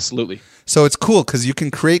 Yeah, absolutely. So it's cool because you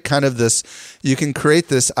can create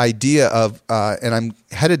this idea of, and I'm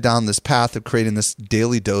headed down this path of creating this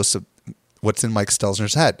daily dose of what's in Mike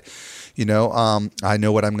Stelzner's head. I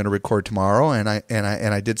know what I'm going to record tomorrow, and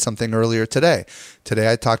I did something earlier today.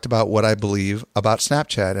 Today I talked about what I believe about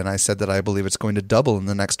Snapchat, and I said that I believe it's going to double in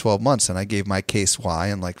the next 12 months, and I gave my case why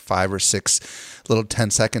in like 5 or 6 little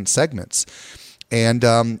 10-second segments. And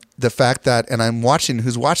the fact that, and I'm watching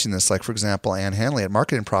who's watching this, like, for example, Ann Hanley at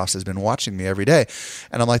Marketing Profs has been watching me every day.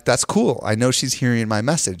 And I'm like, that's cool. I know she's hearing my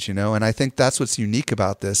message, you know? And I think that's what's unique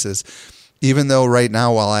about this is, even though right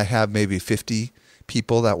now, while I have maybe 50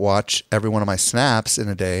 people that watch every one of my snaps in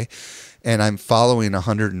a day, and I'm following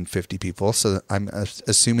 150 people, so I'm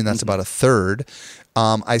assuming that's about a third,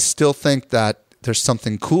 I still think that there's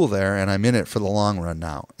something cool there, and I'm in it for the long run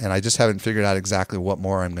now. And I just haven't figured out exactly what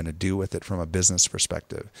more I'm going to do with it from a business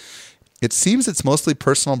perspective. It seems it's mostly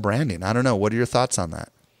personal branding. I don't know. What are your thoughts on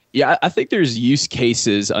that? Yeah, I think there's use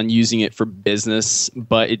cases on using it for business,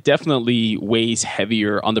 but it definitely weighs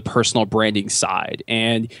heavier on the personal branding side.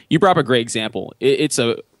 And you brought up a great example. It's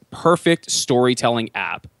a perfect storytelling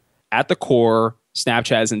app. At the core,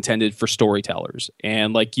 Snapchat is intended for storytellers.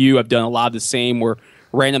 And like you, I've done a lot of the same where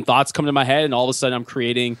random thoughts come to my head and all of a sudden I'm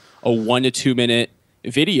creating a 1 to 2 minute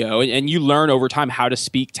video. And you learn over time how to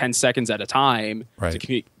speak 10 seconds at a time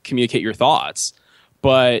to communicate your thoughts.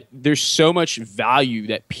 But there's so much value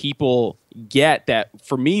that people get that,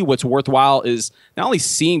 for me, what's worthwhile is not only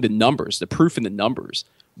seeing the numbers, the proof in the numbers,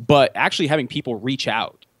 but actually having people reach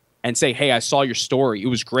out and say, hey, I saw your story. It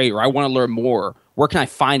was great. Or I want to learn more. Where can I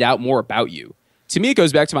find out more about you? To me, it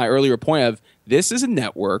goes back to my earlier point of this is a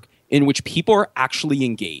network in which people are actually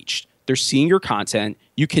engaged. They're seeing your content.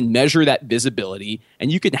 You can measure that visibility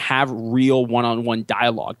and you can have real one-on-one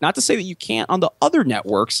dialogue. Not to say that you can't on the other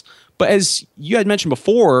networks, but as you had mentioned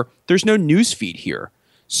before, there's no news feed here.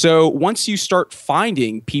 So once you start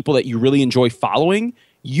finding people that you really enjoy following,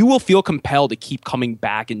 you will feel compelled to keep coming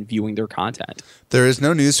back and viewing their content. There is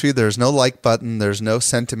no newsfeed. There's no like button. There's no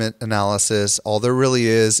sentiment analysis. All there really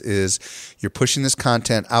is you're pushing this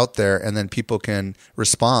content out there, and then people can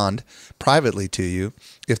respond privately to you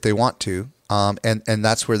if they want to. And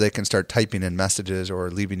that's where they can start typing in messages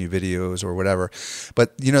or leaving you videos or whatever.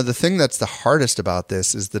 But, you know, the thing that's the hardest about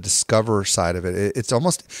this is the discover side of it. It's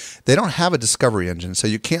almost, they don't have a discovery engine. So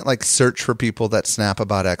you can't like search for people that snap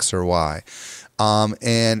about X or Y.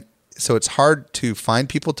 And so it's hard to find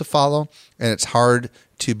people to follow, and it's hard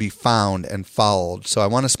to be found and followed. So I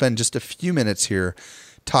want to spend just a few minutes here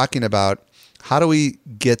talking about how do we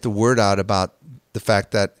get the word out about the fact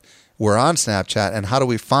that we're on Snapchat, and how do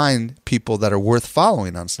we find people that are worth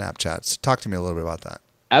following on Snapchat? So talk to me a little bit about that.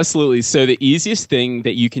 Absolutely. So the easiest thing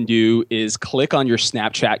that you can do is click on your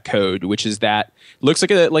Snapchat code, which is that looks like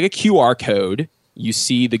a QR code. You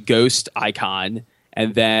see the ghost icon,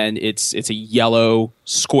 and then it's a yellow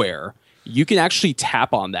square. You can actually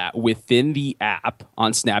tap on that within the app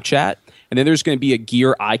on Snapchat, and then there's going to be a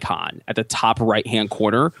gear icon at the top right-hand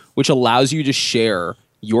corner, which allows you to share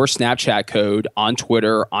your Snapchat code on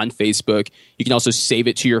Twitter, on Facebook. You can also save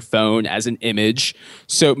it to your phone as an image.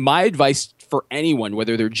 So my advice for anyone,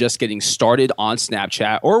 whether they're just getting started on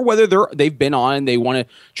Snapchat or whether they've been on and they want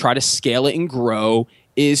to try to scale it and grow,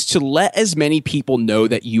 is to let as many people know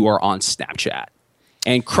that you are on Snapchat.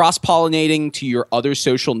 And cross-pollinating to your other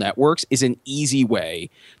social networks is an easy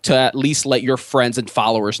way to at least let your friends and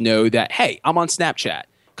followers know that, hey, I'm on Snapchat.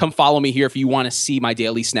 Come follow me here if you want to see my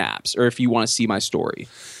daily snaps or if you want to see my story.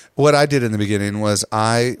 What I did in the beginning was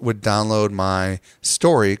I would download my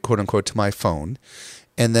story, quote unquote, to my phone,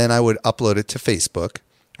 and then I would upload it to Facebook,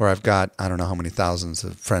 where I've got, I don't know how many thousands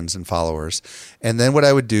of friends and followers. And then what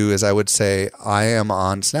I would do is I would say, I am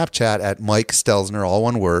on Snapchat at Mike Stelzner, all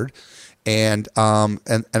one word. And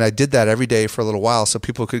I did that every day for a little while so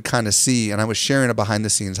people could kind of see, and I was sharing it behind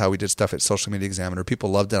the scenes how we did stuff at Social Media Examiner.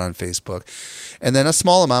 People loved it on Facebook. And then a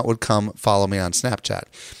small amount would come follow me on Snapchat.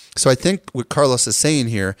 So I think what Carlos is saying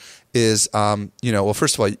here is, well,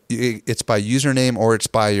 first of all, it's by username or it's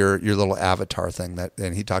by your little avatar thing,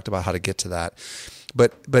 and he talked about how to get to that.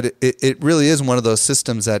 But it really is one of those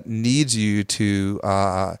systems that needs you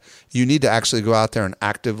to you need to actually go out there and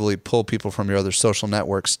actively pull people from your other social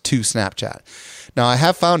networks to Snapchat. Now, I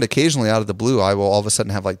have found occasionally out of the blue, I will all of a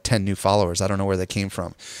sudden have like 10 new followers. I don't know where they came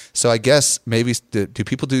from. So I guess maybe do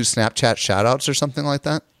people do Snapchat shout outs or something like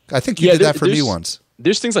that? I think you did that for me once.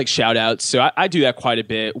 There's things like shout outs. So I do that quite a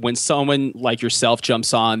bit. When someone like yourself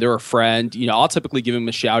jumps on, they're a friend, I'll typically give them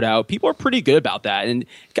a shout out. People are pretty good about that. And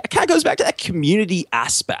it kind of goes back to that community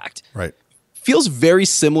aspect. Right. Feels very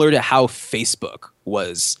similar to how Facebook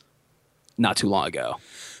was not too long ago.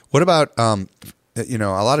 What about, a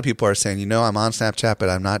lot of people are saying, I'm on Snapchat, but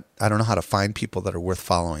I don't know how to find people that are worth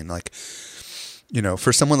following. Like,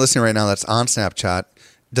 for someone listening right now that's on Snapchat,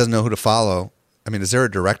 doesn't know who to follow. I mean, is there a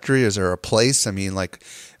directory? Is there a place? I mean, like,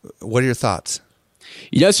 what are your thoughts?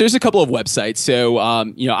 Yes, there's a couple of websites. So,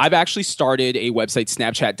 I've actually started a website,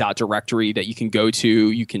 Snapchat.directory, that you can go to.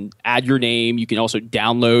 You can add your name. You can also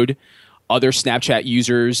download other Snapchat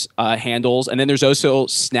users' handles. And then there's also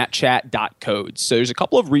Snapchat.codes. So there's a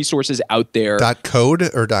couple of resources out there. .code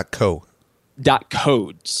or .co?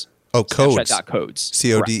 .codes. Oh, codes. Snapchat.codes.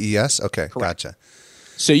 CODES? Okay, Correct. gotcha.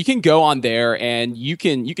 So you can go on there and you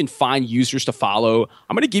can find users to follow.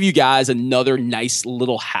 I'm going to give you guys another nice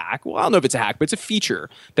little hack. Well, I don't know if it's a hack, but it's a feature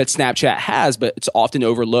that Snapchat has, but it's often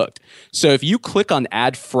overlooked. So if you click on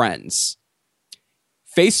Add Friends,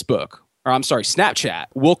 Snapchat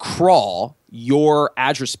will crawl your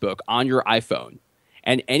address book on your iPhone.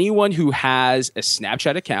 And anyone who has a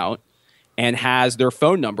Snapchat account and has their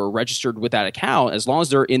phone number registered with that account, as long as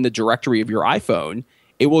they're in the directory of your iPhone,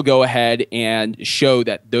 it will go ahead and show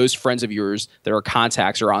that those friends of yours that are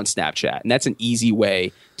contacts are on Snapchat. And that's an easy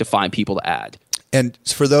way to find people to add. And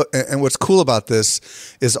and what's cool about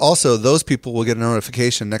this is also those people will get a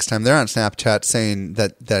notification next time they're on Snapchat saying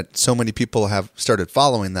that so many people have started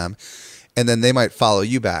following them, and then they might follow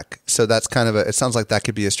you back. So that's kind of it sounds like that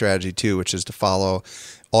could be a strategy too, which is to follow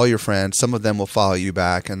all your friends. Some of them will follow you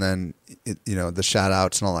back, and then the shout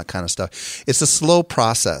outs and all that kind of stuff. It's a slow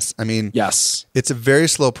process. I mean, yes, it's a very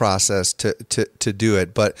slow process to do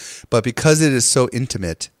it, but because it is so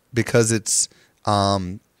intimate, because it's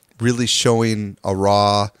really showing a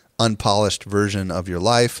raw, unpolished version of your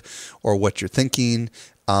life or what you're thinking,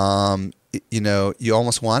 you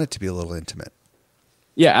almost want it to be a little intimate.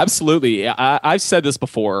 Yeah, absolutely. I've said this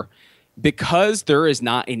before. Because there is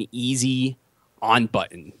not an easy on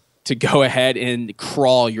button to go ahead and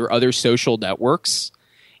crawl your other social networks,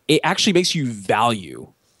 it actually makes you value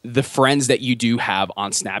the friends that you do have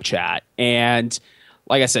on Snapchat. And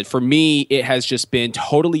like I said, for me, it has just been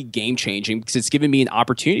totally game changing because it's given me an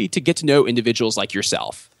opportunity to get to know individuals like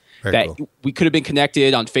yourself. Very cool. We could have been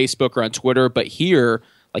connected on Facebook or on Twitter, but here,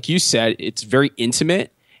 like you said, it's very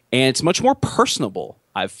intimate and it's much more personable,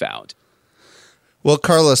 I've found. Well,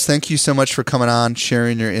 Carlos, thank you so much for coming on,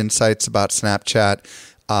 sharing your insights about Snapchat.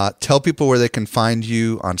 Tell people where they can find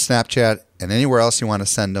you on Snapchat and anywhere else you want to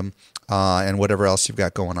send them, and whatever else you've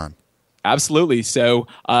got going on. Absolutely. So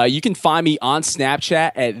you can find me on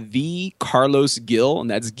Snapchat at the Carlos Gil,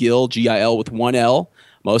 and that's Gil, Gil with one L.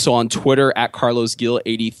 I'm also on Twitter at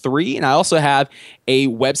CarlosGil83, and I also have a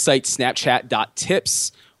website,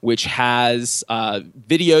 Snapchat.tips, which has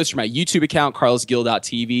videos from my YouTube account,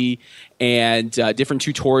 carlosgil.tv, and different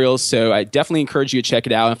tutorials. So I definitely encourage you to check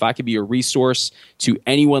it out. If I could be a resource to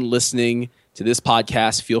anyone listening to this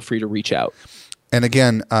podcast, feel free to reach out. And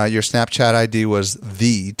again, your Snapchat ID was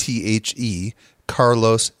the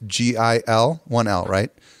Carlos Gil, one L,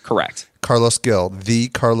 right? Correct. Carlos Gil, the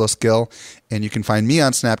Carlos Gil. And you can find me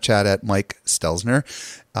on Snapchat at Mike Stelzner.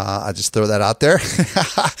 I'll just throw that out there.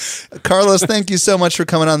 Carlos, thank you so much for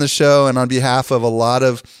coming on the show. And on behalf of a lot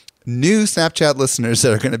of new Snapchat listeners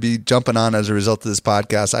that are going to be jumping on as a result of this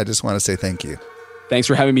podcast, I just want to say thank you. Thanks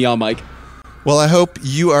for having me on, Mike. Well, I hope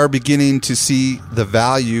you are beginning to see the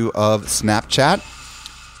value of Snapchat.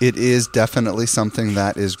 It is definitely something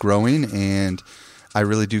that is growing, and I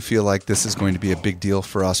really do feel like this is going to be a big deal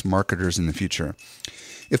for us marketers in the future.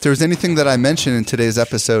 If there's anything that I mentioned in today's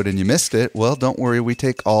episode and you missed it, well, don't worry. We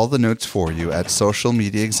take all the notes for you at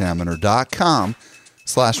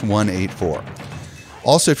socialmediaexaminer.com/184.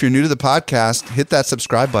 Also, if you're new to the podcast, hit that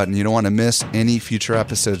subscribe button. You don't want to miss any future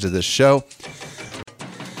episodes of this show.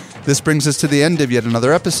 This brings us to the end of yet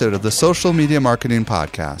another episode of the Social Media Marketing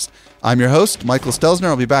Podcast. I'm your host, Michael Stelzner.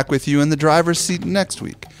 I'll be back with you in the driver's seat next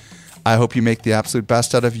week. I hope you make the absolute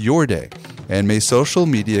best out of your day, and may social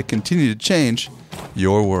media continue to change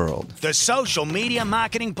your world. The Social Media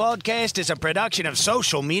Marketing Podcast is a production of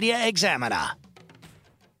Social Media Examiner.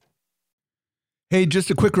 Hey,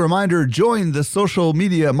 just a quick reminder, join the Social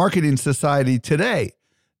Media Marketing Society today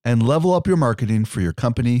and level up your marketing for your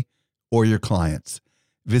company or your clients.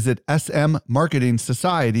 Visit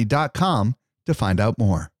smmarketingsociety.com to find out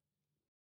more.